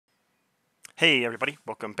Hey everybody,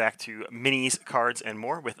 welcome back to Minis, Cards, and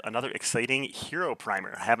More with another exciting hero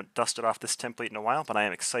primer. I haven't dusted off this template in a while, but I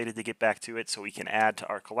am excited to get back to it so we can add to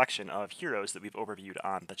our collection of heroes that we've overviewed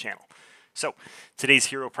on the channel. So, today's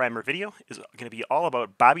hero primer video is going to be all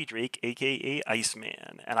about Bobby Drake, aka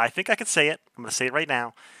Iceman. And I think I could say it, I'm going to say it right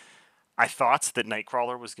now. I thought that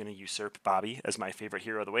Nightcrawler was going to usurp Bobby as my favorite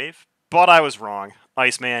hero of the wave, but I was wrong.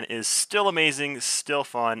 Iceman is still amazing, still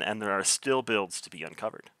fun, and there are still builds to be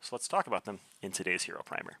uncovered. So let's talk about them in today's hero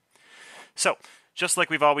primer. So, just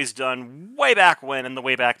like we've always done way back when in the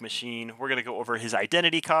Wayback Machine, we're going to go over his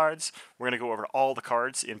identity cards. We're going to go over all the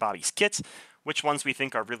cards in Bobby's kit, which ones we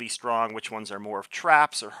think are really strong, which ones are more of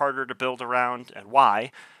traps or harder to build around, and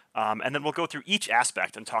why. And then we'll go through each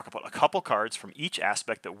aspect and talk about a couple cards from each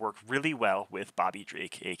aspect that work really well with Bobby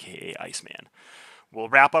Drake, aka Iceman. We'll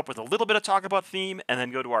wrap up with a little bit of talk about theme and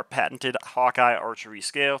then go to our patented Hawkeye archery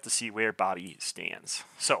scale to see where Bobby stands.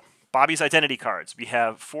 So, Bobby's identity cards. We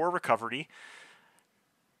have 4 recovery,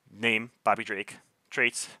 name, Bobby Drake,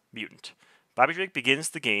 traits, mutant. Bobby Drake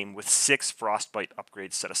begins the game with 6 frostbite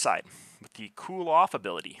upgrades set aside. With the cool off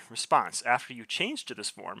ability, response, after you change to this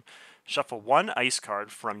form, shuffle 1 ice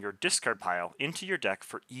card from your discard pile into your deck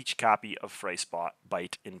for each copy of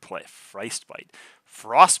Frostbite in play.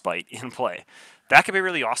 Frostbite in play. That could be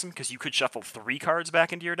really awesome because you could shuffle 3 cards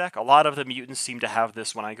back into your deck. A lot of the mutants seem to have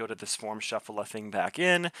this when I go to this form, shuffle a thing back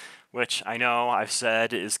in, which I know I've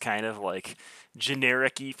said is kind of like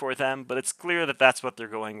generic-y for them, but it's clear that that's what they're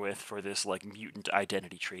going with for this like mutant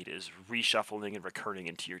identity trait, is reshuffling and recurring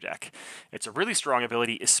into your deck. It's a really strong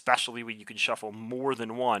ability, especially when you can shuffle more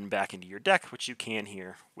than 1 back into your deck, which you can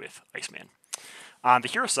here with Iceman. On the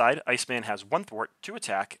hero side, Iceman has 1 thwart, 2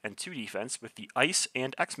 attack, and 2 defense with the Ice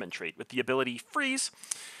and X-Men trait, with the ability Freeze,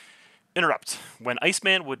 Interrupt. When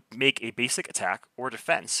Iceman would make a basic attack or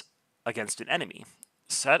defense against an enemy,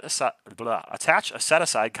 attach a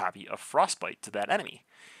set-aside copy of Frostbite to that enemy.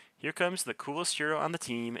 Here comes the coolest hero on the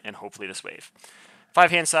team, and hopefully this wave.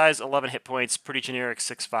 5 hand size, 11 hit points, pretty generic,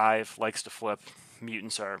 6'5", likes to flip.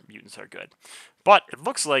 Mutants are good. But it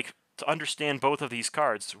looks like to understand both of these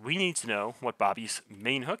cards, we need to know what Bobby's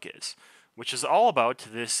main hook is, which is all about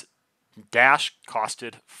this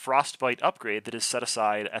dash-costed Frostbite upgrade that is set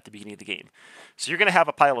aside at the beginning of the game. So you're going to have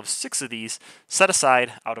a pile of 6 of these set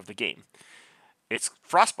aside out of the game. It's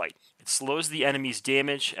Frostbite. It slows the enemy's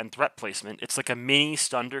damage and threat placement. It's like a mini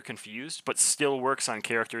Stunder Confused, but still works on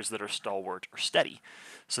characters that are stalwart or steady.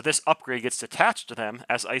 So this upgrade gets attached to them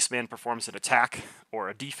as Iceman performs an attack or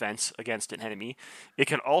a defense against an enemy. It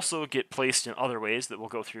can also get placed in other ways that we'll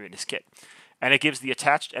go through in his kit. And it gives the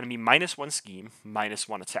attached enemy -1 scheme,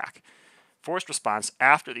 -1 attack. Forced response,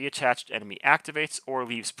 after the attached enemy activates or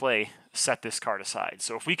leaves play, set this card aside.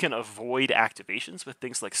 So if we can avoid activations with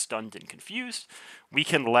things like Stunned and Confused, we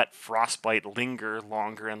can let Frostbite linger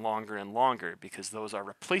longer and longer and longer because those are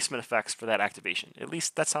replacement effects for that activation. At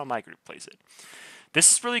least that's how my group plays it.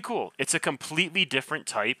 This is really cool. It's a completely different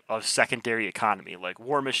type of secondary economy, like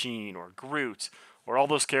War Machine or Groot, or all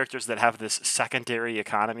those characters that have this secondary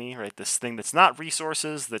economy, right? This thing that's not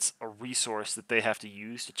resources, that's a resource that they have to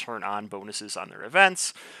use to turn on bonuses on their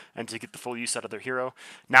events and to get the full use out of their hero.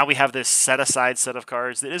 Now we have this set-aside set of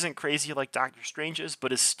cards that isn't crazy like Doctor Strange's,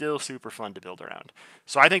 but is still super fun to build around.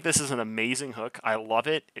 So I think this is an amazing hook. I love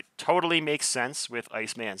it. It totally makes sense with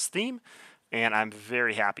Iceman's theme, and I'm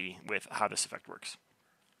very happy with how this effect works.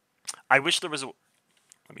 I wish there was a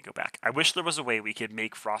way we could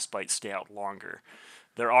make Frostbite stay out longer.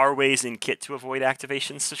 There are ways in kit to avoid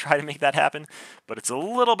activations to try to make that happen, but it's a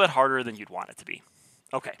little bit harder than you'd want it to be.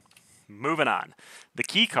 Okay, moving on. The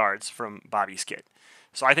key cards from Bobby's kit.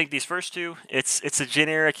 So I think these first 2, it's a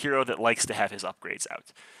generic hero that likes to have his upgrades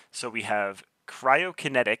out. So we have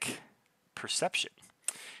Cryokinetic Perception.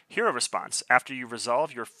 Hero response, after you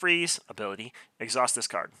resolve your freeze ability, exhaust this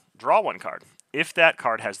card. Draw 1 card. If that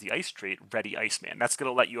card has the ice trait, Ready Iceman. That's going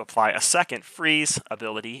to let you apply a second freeze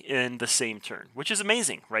ability in the same turn, which is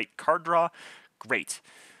amazing, right? Card draw, great.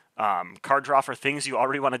 Card draw for things you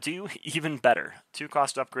already want to do, even better.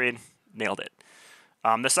 2-cost upgrade, nailed it.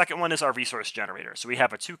 The second one is our resource generator. So we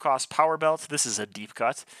have a 2-cost power belt. This is a deep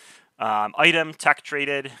cut. Item, tech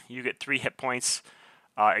traded, you get 3 hit points.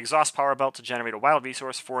 Exhaust power belt to generate a wild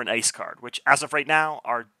resource for an ice card, which as of right now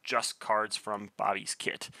are just cards from Bobby's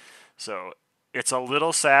kit. So it's a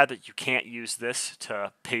little sad that you can't use this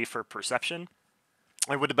to pay for perception.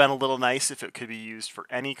 It would have been a little nice if it could be used for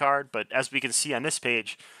any card, but as we can see on this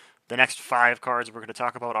page, the next 5 cards we're going to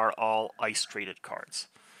talk about are all ice-traded cards.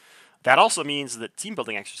 That also means that Team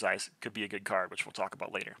Building Exercise could be a good card, which we'll talk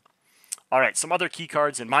about later. Alright, some other key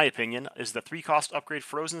cards in my opinion is the 3-cost upgrade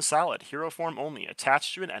Frozen Solid, hero form only,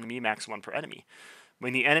 attached to an enemy, max 1 per enemy.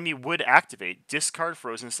 When the enemy would activate, discard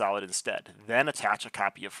Frozen Solid instead, then attach a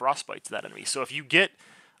copy of Frostbite to that enemy. So if you get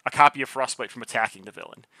a copy of Frostbite from attacking the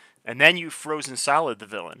villain, and then you Frozen Solid the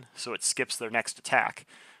villain, so it skips their next attack,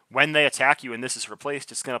 when they attack you and this is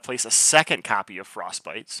replaced, it's going to place a second copy of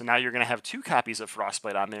Frostbite. So now you're going to have 2 copies of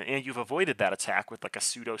Frostbite on there, and you've avoided that attack with like a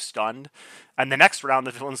pseudo-stunned. And the next round,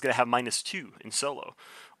 the villain's going to have -2 in solo.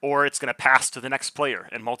 Or it's going to pass to the next player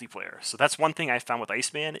in multiplayer. So that's one thing I found with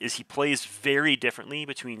Iceman, is he plays very differently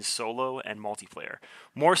between solo and multiplayer.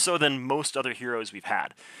 More so than most other heroes we've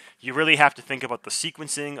had. You really have to think about the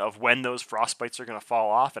sequencing of when those Frostbites are going to fall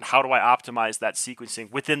off, and how do I optimize that sequencing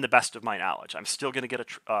within the best of my knowledge. I'm still going to get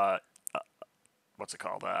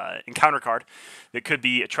encounter card that could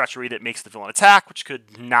be a treachery that makes the villain attack, which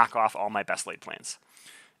could knock off all my best laid plans.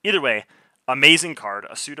 Either way, amazing card,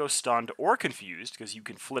 a pseudo-stunned or confused, because you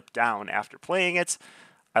can flip down after playing it.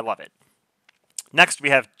 I love it. Next, we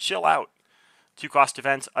have Chill Out. 2-cost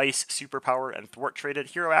event, Ice, Superpower, and Thwart traded.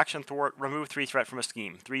 Hero action, Thwart, remove 3 threat from a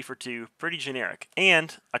scheme. 3 for 2, pretty generic.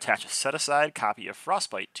 And attach a set-aside copy of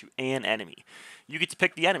Frostbite to an enemy. You get to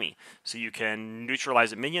pick the enemy, so you can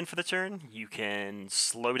neutralize a minion for the turn, you can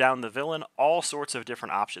slow down the villain, all sorts of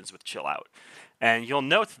different options with Chill Out. And you'll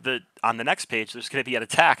note that on the next page, there's going to be an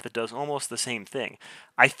attack that does almost the same thing.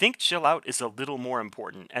 I think Chill Out is a little more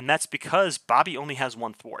important, and that's because Bobby only has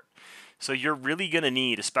 1 Thwart. So you're really going to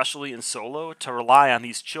need, especially in solo, to rely on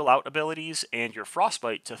these Chill Out abilities and your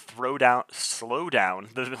Frostbite to slow down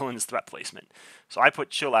the villain's threat placement. So I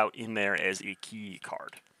put Chill Out in there as a key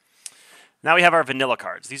card. Now we have our vanilla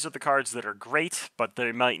cards. These are the cards that are great, but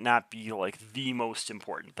they might not be like the most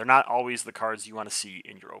important. They're not always the cards you want to see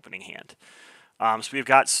in your opening hand. So we've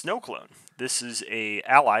got Snow Clone. This is a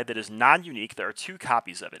ally that is non-unique. There are 2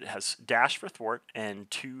 copies of it. It has dash for thwart and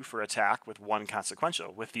 2 for attack with 1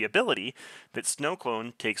 consequential, with the ability that Snow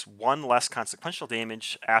Clone takes 1 less consequential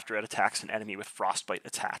damage after it attacks an enemy with Frostbite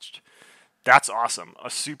attached. That's awesome. A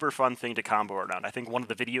super fun thing to combo around. I think one of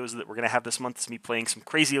the videos that we're going to have this month is me playing some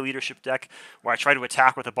crazy leadership deck where I try to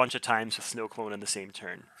attack with a bunch of times with Snow Clone in the same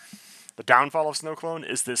turn. The downfall of Snow Clone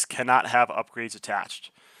is this cannot have upgrades attached.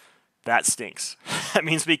 That stinks. That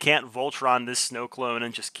means we can't Voltron this Snow Clone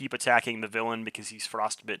and just keep attacking the villain because he's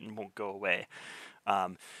frostbitten and won't go away.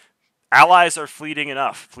 Allies are fleeting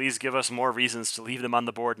enough. Please give us more reasons to leave them on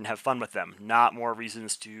the board and have fun with them, not more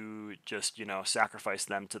reasons to just, sacrifice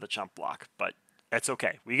them to the chump block. But it's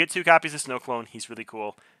okay. We get 2 copies of Snow Clone. He's really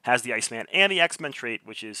cool. Has the Iceman and the X-Men trait,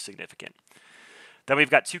 which is significant. Then we've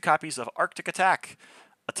got 2 copies of Arctic Attack.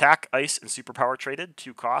 Attack, Ice, and Superpower traded,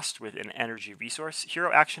 2 cost with an energy resource.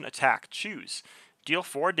 Hero action, attack, choose. Deal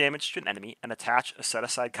 4 damage to an enemy and attach a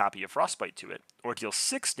set-aside copy of Frostbite to it, or deal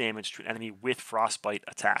 6 damage to an enemy with Frostbite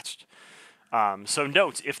attached. So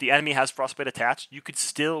note, if the enemy has Frostbite attached, you could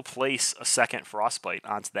still place a second Frostbite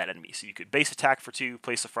onto that enemy. So you could base attack for 2,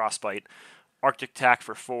 place a Frostbite, Arctic attack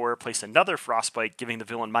for 4, place another Frostbite, giving the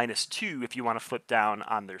villain -2 if you want to flip down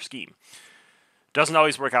on their scheme. Doesn't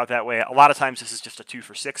always work out that way. A lot of times this is just a 2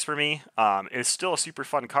 for 6 for me. It's still a super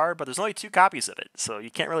fun card, but there's only 2 copies of it, so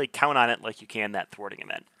you can't really count on it like you can that thwarting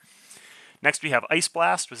event. Next we have Ice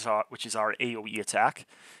Blast, which is our AoE attack.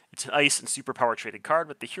 It's an Ice and Superpower traded card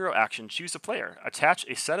with the hero action, choose a player. Attach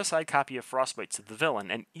a set-aside copy of Frostbite to the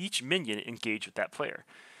villain, and each minion engage with that player.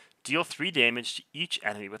 Deal 3 damage to each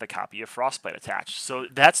enemy with a copy of Frostbite attached. So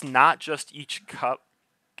that's not just each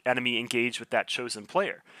enemy engaged with that chosen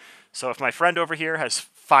player. So if my friend over here has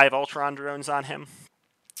 5 Ultron drones on him,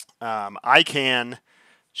 I can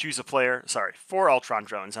choose a player, 4 Ultron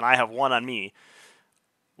drones, and I have 1 on me,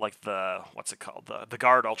 like the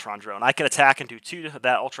guard Ultron drone. I can attack and do 2 to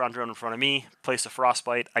that Ultron drone in front of me, place a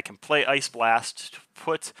Frostbite. I can play Ice Blast,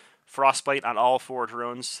 put Frostbite on all 4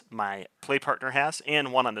 drones my play partner has,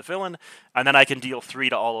 and 1 on the villain, and then I can deal 3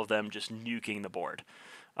 to all of them, just nuking the board.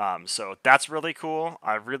 So that's really cool.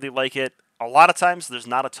 I really like it. A lot of times there's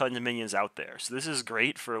not a ton of minions out there, so this is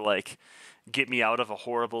great for get me out of a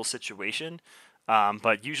horrible situation.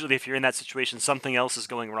 But usually if you're in that situation, something else is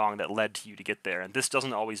going wrong that led to you to get there, and this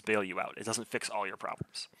doesn't always bail you out. It doesn't fix all your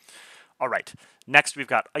problems. All right, next we've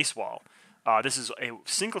got Ice Wall. This is a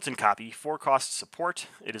singleton copy, 4-cost support.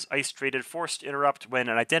 It is ice traded, forced interrupt. When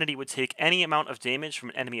an identity would take any amount of damage from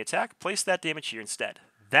an enemy attack, place that damage here instead.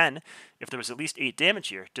 Then, if there was at least 8 damage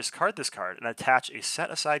here, discard this card and attach a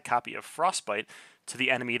set-aside copy of Frostbite to the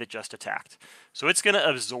enemy that just attacked. So it's going to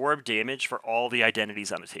absorb damage for all the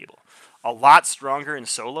identities on the table. A lot stronger in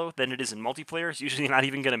solo than it is in multiplayer. It's usually not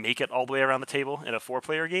even going to make it all the way around the table in a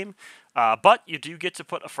 4-player game. But you do get to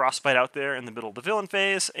put a Frostbite out there in the middle of the villain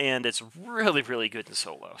phase, and it's really, really good in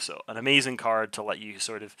solo. So an amazing card to let you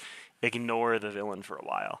sort of ignore the villain for a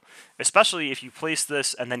while. Especially if you place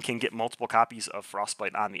this and then can get multiple copies of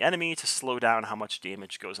Frostbite on the enemy to slow down how much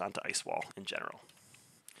damage goes onto Ice Wall in general.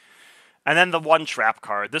 And then the one trap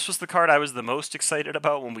card. This was the card I was the most excited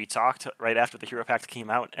about when we talked right after the Hero Pack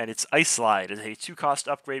came out, and it's Ice Slide. It's a 2-cost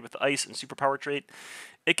upgrade with the Ice and Superpower trait.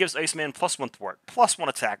 It gives Iceman +1 thwart, +1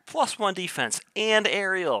 attack, +1 defense, and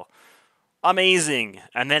aerial. Amazing.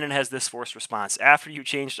 And then it has this forced response. After you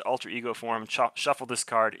change to Alter Ego form, shuffle this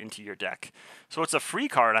card into your deck. So it's a free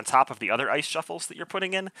card on top of the other ice shuffles that you're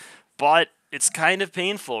putting in, but it's kind of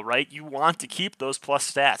painful, right? You want to keep those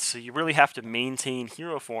plus stats, so you really have to maintain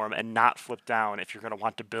hero form and not flip down if you're going to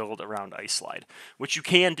want to build around Ice Slide, which you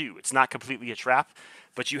can do. It's not completely a trap,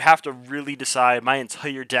 but you have to really decide my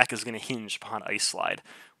entire deck is going to hinge upon Ice Slide,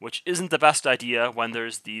 which isn't the best idea when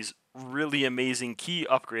there's these really amazing key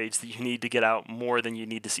upgrades that you need to get out more than you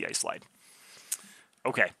need to see Ice Slide.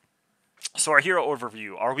 Okay. So our hero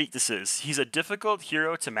overview, our weaknesses. He's a difficult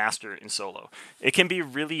hero to master in solo. It can be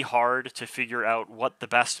really hard to figure out what the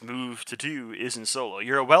best move to do is in solo.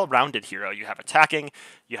 You're a well-rounded hero. You have attacking,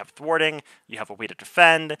 you have thwarting, you have a way to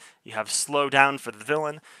defend, you have slow down for the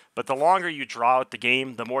villain. But the longer you draw out the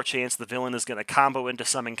game, the more chance the villain is going to combo into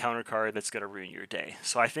some encounter card that's going to ruin your day.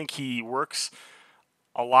 So I think he works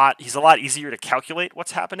he's a lot easier to calculate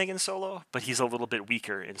what's happening in solo, but he's a little bit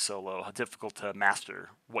weaker in solo, difficult to master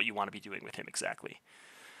what you want to be doing with him exactly.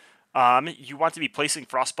 You want to be placing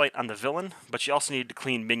Frostbite on the villain, but you also need to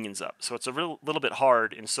clean minions up. So it's a little bit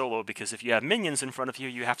hard in solo, because if you have minions in front of you,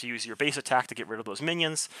 you have to use your base attack to get rid of those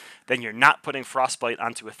minions. Then you're not putting Frostbite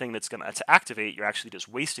onto a thing that's going to activate. You're actually just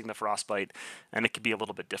wasting the Frostbite, and it can be a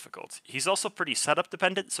little bit difficult. He's also pretty setup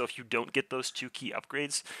dependent, so if you don't get those 2 key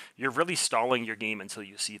upgrades, you're really stalling your game until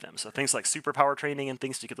you see them. So things like superpower training and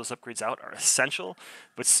things to get those upgrades out are essential,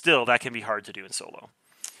 but still, that can be hard to do in solo.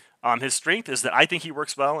 His strength is that I think he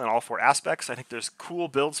works well in all 4 aspects. I think there's cool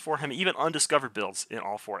builds for him, even undiscovered builds in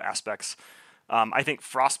all 4 aspects. I think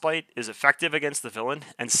Frostbite is effective against the villain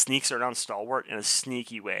and sneaks around Stalwart in a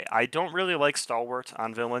sneaky way. I don't really like Stalwart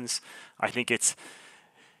on villains. I think it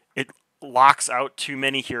locks out too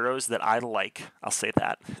many heroes that I like. I'll say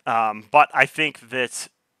that. But I think that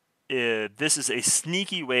this is a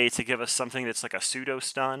sneaky way to give us something that's like a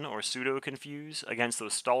pseudo-stun or pseudo-confuse against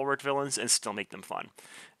those Stalwart villains and still make them fun.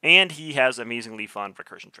 And he has amazingly fun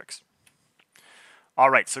recursion tricks.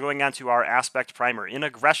 Alright, so going on to our aspect primer. In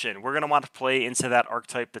aggression, we're going to want to play into that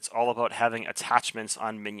archetype that's all about having attachments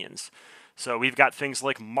on minions. So we've got things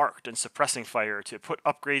like Marked and Suppressing Fire to put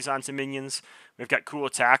upgrades onto minions. We've got cool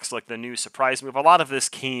attacks like the new Surprise move. A lot of this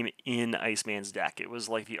came in Iceman's deck. It was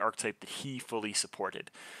like the archetype that he fully supported.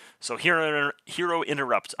 So Hero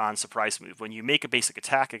Interrupt on Surprise move. When you make a basic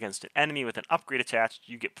attack against an enemy with an upgrade attached,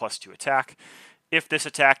 you get +2 attack. If this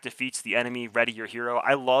attack defeats the enemy, ready your hero.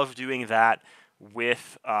 I love doing that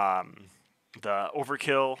with the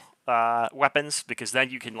Overkill weapons, because then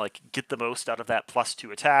you can like get the most out of that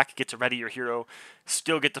 +2 attack, get to ready your hero,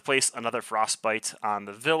 still get to place another Frostbite on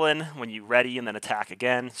the villain when you ready and then attack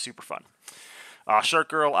again. Super fun. Shark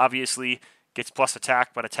Girl obviously gets plus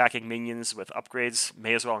attack, but attacking minions with upgrades,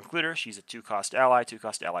 may as well include her. She's a 2-cost ally.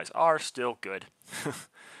 2-cost allies are still good.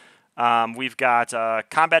 We've got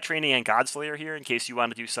Combat Training and Godslayer here in case you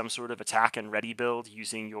want to do some sort of attack and ready build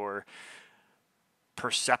using your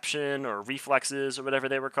Perception or Reflexes or whatever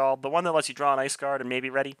they were called. The one that lets you draw an ice card and maybe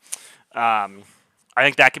ready. I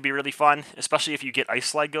think that could be really fun, especially if you get Ice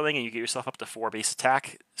Slide going and you get yourself up to 4 base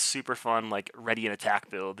attack. Super fun, like ready and attack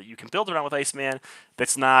build that you can build around with Iceman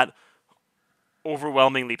that's not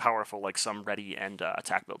overwhelmingly powerful like some ready and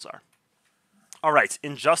attack builds are. All right,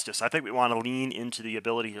 Injustice. I think we want to lean into the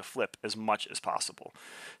ability to flip as much as possible.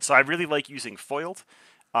 So I really like using Foiled.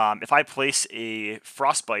 If I place a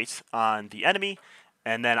Frostbite on the enemy,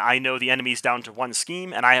 and then I know the enemy's down to 1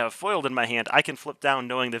 scheme, and I have Foiled in my hand, I can flip down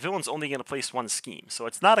knowing the villain's only going to place 1 scheme. So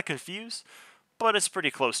it's not a confuse, but it's pretty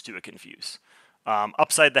close to a confuse.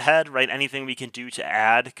 Upside the head, right? Anything we can do to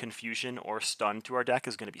add confusion or stun to our deck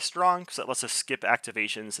is going to be strong, because that lets us skip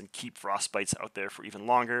activations and keep Frostbites out there for even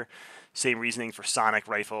longer. Same reasoning for Sonic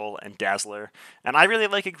Rifle and Dazzler. And I really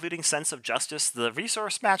like including Sense of Justice. The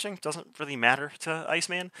resource matching doesn't really matter to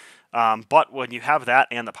Iceman, but when you have that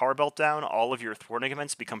and the Power Belt down, all of your thwarting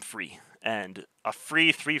events become free. And a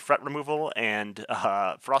free 3 fret removal and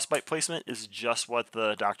Frostbite placement is just what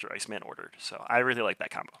the Dr. Iceman ordered. So I really like that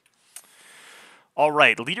combo. All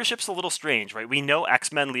right, leadership's a little strange, right? We know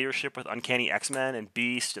X-Men leadership with Uncanny X-Men and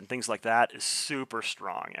Beast and things like that is super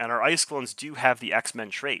strong. And our Ice Clones do have the X-Men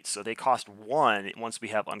traits, so they cost 1 once we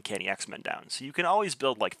have Uncanny X-Men down. So you can always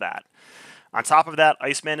build like that. On top of that,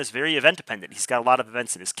 Iceman is very event dependent. He's got a lot of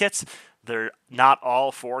events in his kits. They're not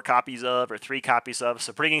all 4 copies of or 3 copies of,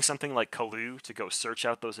 so bringing something like Kalu to go search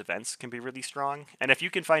out those events can be really strong. And if you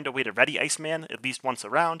can find a way to ready Iceman at least once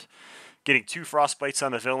around, getting 2 Frostbites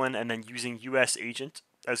on the villain and then using US Agent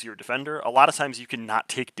as your defender, a lot of times you can not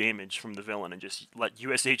take damage from the villain and just let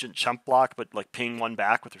US Agent chump block but like ping one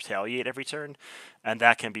back with Retaliate every turn, and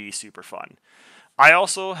that can be super fun. I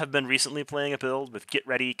also have been recently playing a build with Get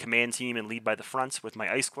Ready, Command Team, and Lead by the Front with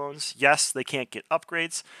my Ice Clones. Yes, they can't get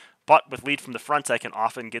upgrades, but with Lead from the Front, I can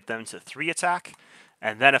often get them to 3 attack.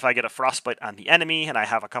 And then if I get a Frostbite on the enemy and I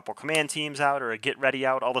have a couple Command Teams out or a Get Ready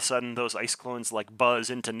out, all of a sudden those Ice Clones like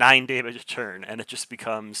buzz into 9 damage a turn, and it just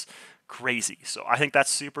becomes crazy. So I think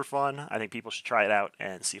that's super fun. I think people should try it out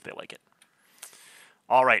and see if they like it.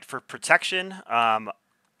 All right, for protection,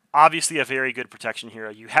 obviously a very good protection hero.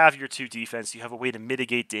 You have your 2 defense. You have a way to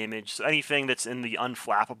mitigate damage. So anything that's in the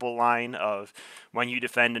unflappable line of when you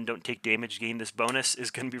defend and don't take damage, gain this bonus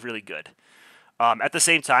is going to be really good. At the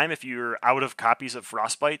same time, if you're out of copies of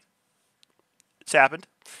Frostbite, it's happened.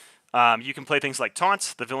 You can play things like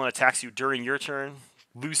Taunt. The villain attacks you during your turn,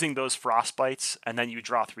 losing those Frostbites, and then you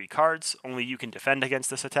draw 3 cards. Only you can defend against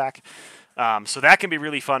this attack. So that can be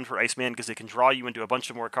really fun for Iceman because it can draw you into a bunch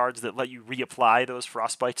of more cards that let you reapply those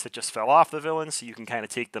Frostbites that just fell off the villain, so you can kind of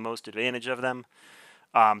take the most advantage of them.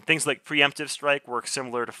 Things like Preemptive Strike work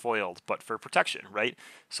similar to Foiled, but for protection, right?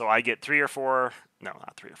 So I get 2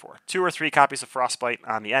 or 3 copies of Frostbite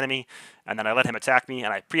on the enemy, and then I let him attack me,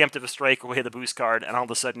 and I Preemptive Strike away the boost card, and all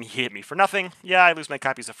of a sudden he hit me for nothing. Yeah, I lose my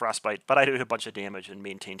copies of Frostbite, but I did a bunch of damage and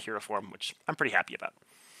maintained hero form, which I'm pretty happy about.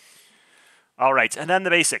 All right, and then the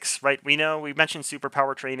basics, right? We mentioned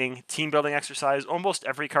superpower training, team building exercise. Almost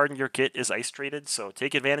every card in your kit is ice traded, so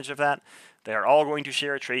take advantage of that. They are all going to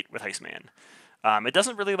share a trait with Iceman. It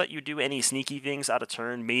doesn't really let you do any sneaky things out of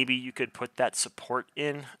turn. Maybe you could put that support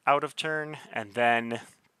in out of turn, and then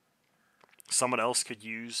someone else could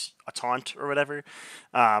use a taunt or whatever,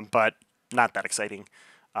 but not that exciting.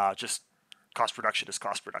 Just cost production is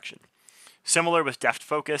cost production. Similar with Deft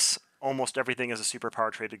Focus, almost everything is a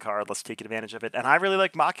superpower traded card. Let's take advantage of it. And I really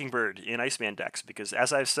like Mockingbird in Iceman decks because,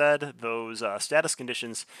 as I've said, those status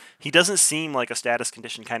conditions, he doesn't seem like a status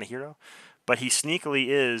condition kind of hero, but he sneakily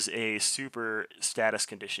is a super status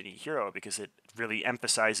condition-y hero because it really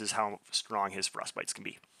emphasizes how strong his Frostbites can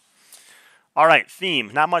be. All right, theme.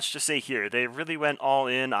 Not much to say here. They really went all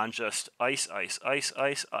in on just ice, ice, ice,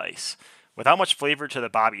 ice, ice, without much flavor to the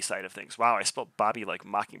Bobby side of things. Wow, I spelled Bobby like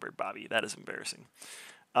Mockingbird Bobby. That is embarrassing.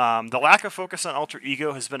 The lack of focus on Alter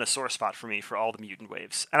Ego has been a sore spot for me for all the mutant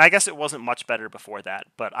waves. And I guess it wasn't much better before that,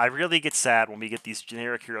 but I really get sad when we get these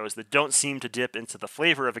generic heroes that don't seem to dip into the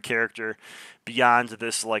flavor of a character beyond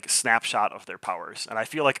this like snapshot of their powers. And I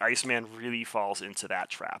feel like Iceman really falls into that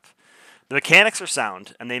trap. The mechanics are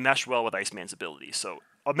sound, and they mesh well with Iceman's abilities, so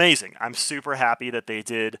amazing. I'm super happy that they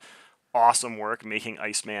did awesome work making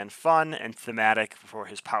Iceman fun and thematic for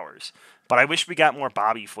his powers. But I wish we got more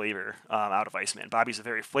Bobby flavor out of Iceman. Bobby's a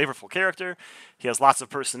very flavorful character. He has lots of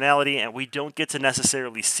personality, and we don't get to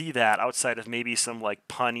necessarily see that outside of maybe some like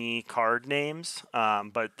punny card names.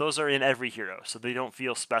 But those are in every hero, so they don't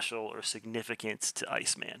feel special or significant to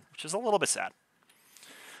Iceman, which is a little bit sad.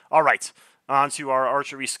 All right, on to our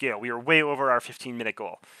archery scale. We are way over our 15-minute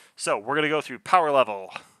goal. So we're going to go through power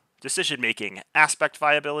level, decision-making, aspect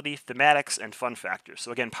viability, thematics, and fun factors.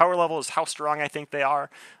 So again, power level is how strong I think they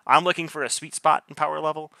are. I'm looking for a sweet spot in power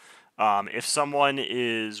level. If someone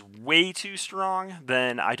is way too strong,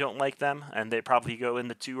 then I don't like them, and they probably go in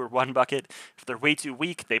the 2 or 1 bucket. If they're way too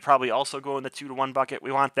weak, they probably also go in the 2 to 1 bucket.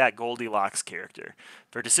 We want that Goldilocks character.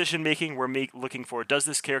 For decision-making, we're looking for, does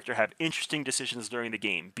this character have interesting decisions during the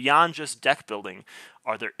game? Beyond just deck building,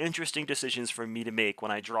 are there interesting decisions for me to make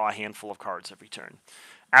when I draw a handful of cards every turn?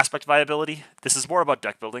 Aspect viability, this is more about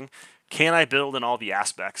deck building. Can I build in all the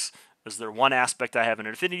aspects? Is there one aspect I have an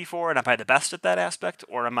affinity for, and am I the best at that aspect?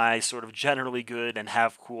 Or am I sort of generally good and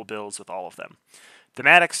have cool builds with all of them?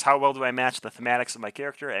 Thematics, how well do I match the thematics of my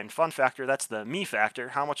character? And fun factor, that's the me factor.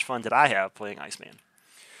 How much fun did I have playing Iceman?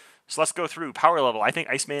 So let's go through power level. I think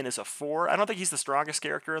Iceman is a 4. I don't think he's the strongest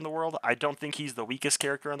character in the world. I don't think he's the weakest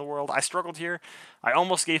character in the world. I struggled here. I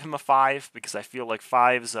almost gave him a 5 because I feel like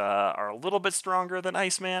 5s are a little bit stronger than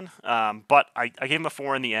Iceman. But I gave him a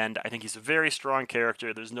 4 in the end. I think he's a very strong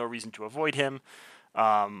character. There's no reason to avoid him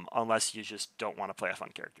unless you just don't want to play a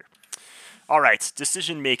fun character. All right,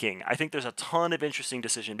 decision making. I think there's a ton of interesting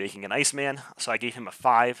decision making in Iceman, so I gave him a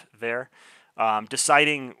 5 there.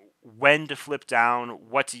 Deciding when to flip down,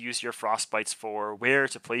 what to use your frostbites for, where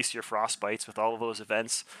to place your frostbites with all of those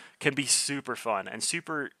events can be super fun and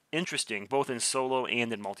super interesting, both in solo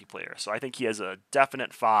and in multiplayer. So I think he has a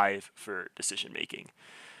definite 5 for decision making.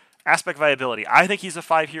 Aspect viability. I think he's a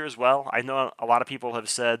 5 here as well. I know a lot of people have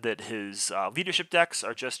said that his leadership decks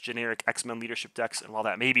are just generic X-Men leadership decks, and while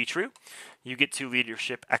that may be true, you get 2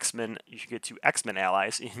 leadership X-Men, you get 2 X-Men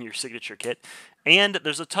allies in your signature kit, and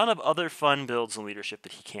there's a ton of other fun builds in leadership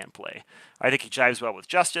that he can play. I think he jives well with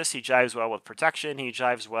Justice, he jives well with Protection, he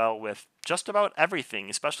jives well with just about everything,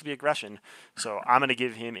 especially aggression, so I'm going to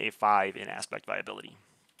give him a 5 in aspect viability.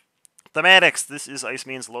 Thematics. This is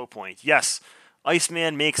Iceman's low point. Yes,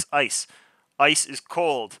 Iceman makes ice. Ice is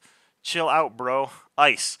cold. Chill out, bro.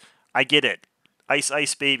 Ice. I get it. Ice,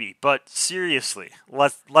 ice, baby. But seriously,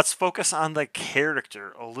 let's focus on the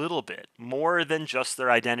character a little bit, more than just their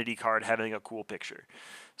identity card having a cool picture.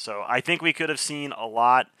 So I think we could have seen a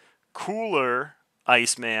lot cooler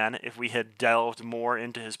Iceman if we had delved more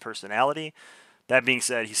into his personality. That being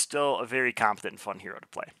said, he's still a very competent and fun hero to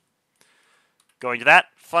play. Going to that,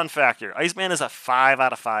 fun factor. Iceman is a 5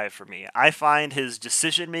 out of 5 for me. I find his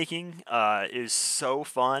decision making is so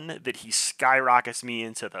fun that he skyrockets me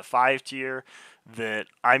into the 5 tier. That,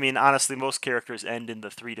 I mean, honestly, most characters end in the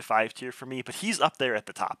 3 to 5 tier for me, but he's up there at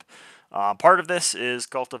the top. Part of this is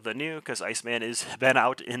Cult of the New, because Iceman has been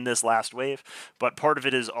out in this last wave, but part of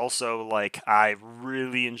it is also, like, I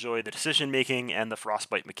really enjoy the decision making and the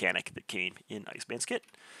frostbite mechanic that came in Iceman's kit.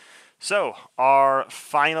 So, our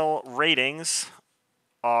final ratings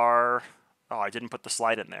are... Oh, I didn't put the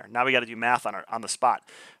slide in there. Now we got to do math on the spot.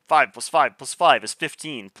 5 plus 5 plus 5 is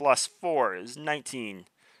 15, plus 4 is 19,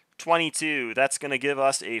 22. That's going to give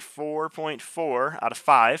us a 4.4 out of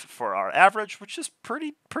 5 for our average, which is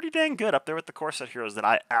pretty dang good, up there with the core set heroes that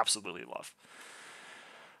I absolutely love.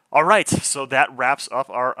 All right, so that wraps up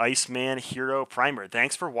our Iceman Hero Primer.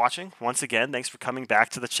 Thanks for watching. Once again, thanks for coming back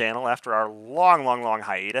to the channel after our long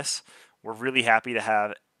hiatus. We're really happy to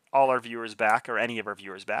have all our viewers back, or any of our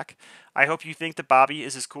viewers back. I hope you think that Bobby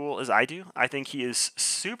is as cool as I do. I think he is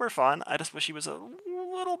super fun. I just wish he was a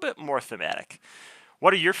little bit more thematic.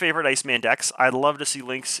 What are your favorite Iceman decks? I'd love to see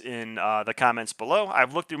links in the comments below.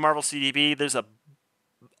 I've looked through Marvel CDB. There's a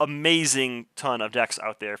amazing ton of decks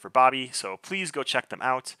out there for Bobby, so please go check them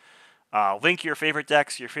out. Link your favorite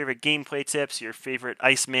decks, your favorite gameplay tips, your favorite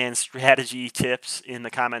Iceman strategy tips in the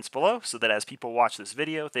comments below, so that as people watch this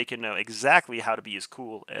video, they can know exactly how to be as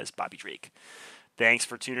cool as Bobby Drake. Thanks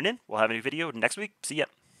for tuning in. We'll have a new video next week. See ya.